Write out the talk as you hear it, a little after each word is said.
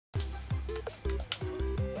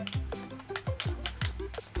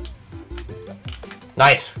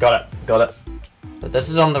Nice, got it. But this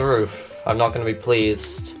is on the roof. I'm not gonna be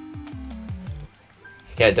pleased.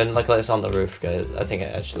 Okay, it didn't look like it's on the roof, guys. I think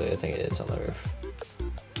it is on the roof.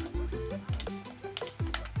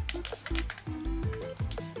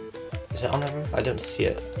 Is it on the roof? I don't see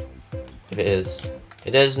it. If it is.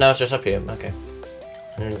 It is, no, it's just up here. Okay.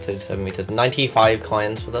 137 meters. 95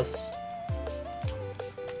 coins for this.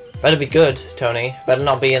 Better be good, Tony. Better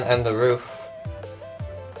not be in the roof.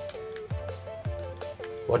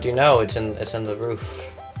 What do you know? It's in the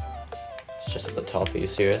roof. It's just at the top. Are you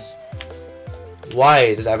serious?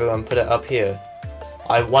 Why does everyone put it up here?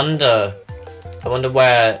 I wonder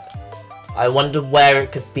where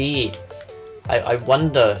it could be. I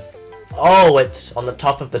wonder. Oh, it's on the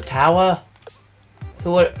top of the tower?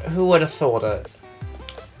 Who would have thought it?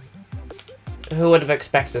 Who would have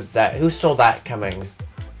expected that? Who saw that coming?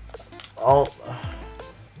 Oh,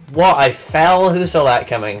 what? I fell? Who saw that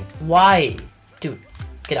coming? Why? Dude,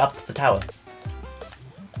 get up the tower.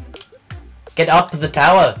 Get up the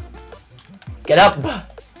tower. Get up.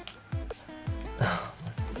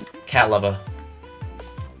 Cat lover.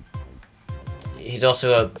 He's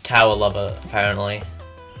also a tower lover, apparently.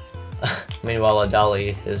 Meanwhile, a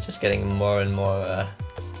dolly is just getting more and more,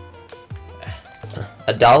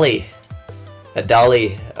 a dolly. A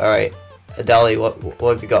dolly. Alright. A dolly, what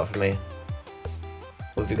have you got for me?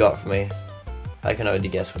 What have you got for me? I can already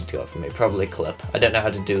guess what you got for me. Probably clip. I don't know how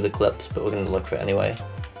to do the clips, but we're gonna look for it anyway.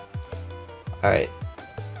 Alright.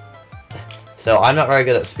 So, I'm not very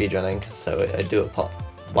good at speedrunning, so I do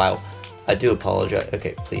wow. I do apologize.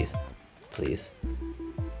 Okay, please. Please.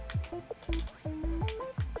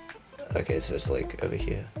 Okay, so it's like over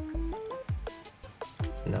here.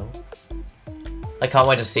 No? I can't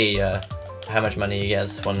wait to see how much money he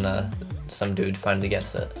gets when some dude finally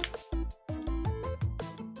gets it.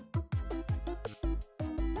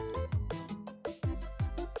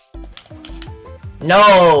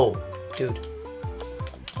 No! Dude.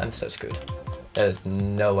 I'm so screwed. There's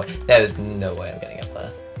no way. There's no way I'm getting up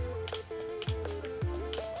there.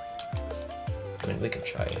 I mean, we can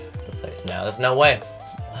try. No, there's no way.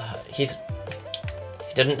 He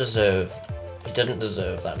didn't deserve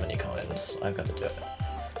that many coins. I've got to do it.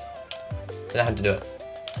 Didn't have to do it.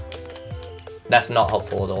 That's not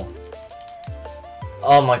helpful at all.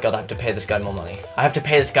 Oh my god, I have to pay this guy more money. I have to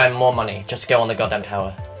pay this guy more money just to go on the goddamn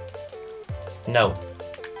tower. No.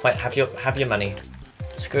 Fine, have your money.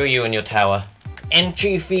 Screw you and your tower.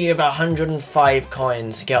 Entry fee of 105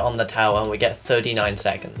 coins to get on the tower, and we get 39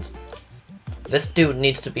 seconds. This dude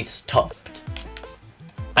needs to be stopped.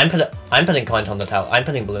 I'm putting coins on the tower. I'm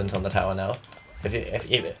putting balloons on the tower now.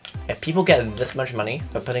 If people get this much money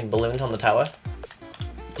for putting balloons on the tower,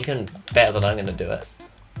 you can bet that I'm gonna do it.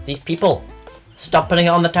 These people, stop putting it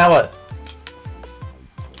on the tower,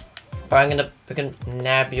 or I'm gonna freaking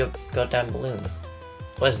nab your goddamn balloon.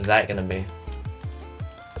 What is that gonna be?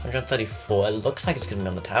 134. It looks like it's gonna be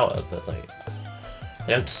on the tower, but like, I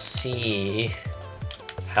don't see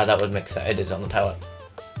how that would make sense. It is on the tower.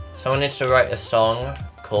 Someone needs to write a song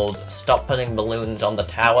called "Stop Putting Balloons on the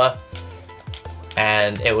Tower,"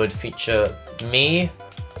 and it would feature me,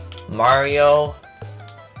 Mario,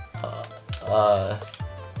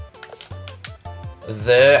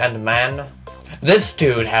 and man. This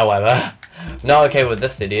dude, however, not okay with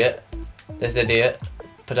this idiot. This idiot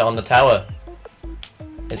put it on the tower.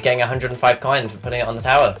 It's getting 105 coins for putting it on the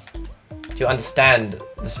tower. Do you understand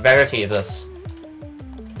the severity of this?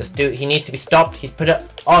 This dude, he needs to be stopped. He's put it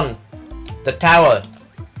on the tower.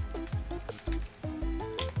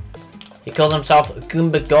 He calls himself a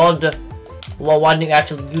Goomba God. Well, why didn't you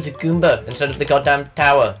actually use a Goomba instead of the goddamn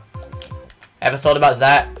tower? Ever thought about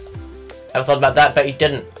that? Ever thought about that? Bet you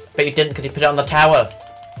didn't. Bet you didn't because he put it on the tower.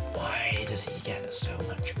 Why does he get so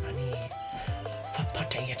much money for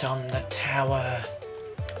putting it on the tower?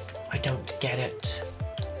 I don't get it.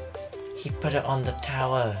 He put it on the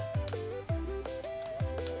tower.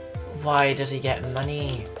 Why does he get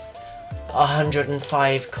money?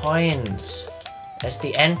 105 coins. That's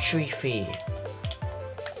the entry fee.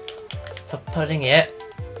 For putting it.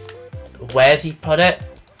 Where's he put it?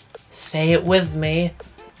 Say it with me.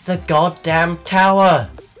 The goddamn tower.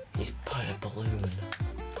 He's put a balloon.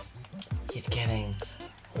 He's getting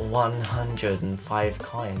 105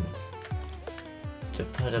 coins. To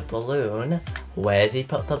put a balloon. Where's he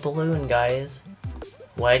put the balloon, guys?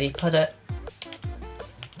 Where'd he put it?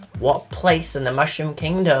 What place in the Mushroom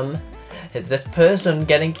Kingdom is this person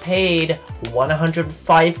getting paid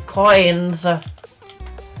 105 coins?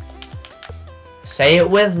 Say it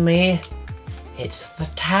with me. It's the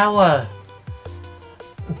tower.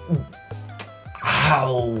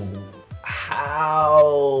 How?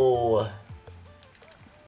 How?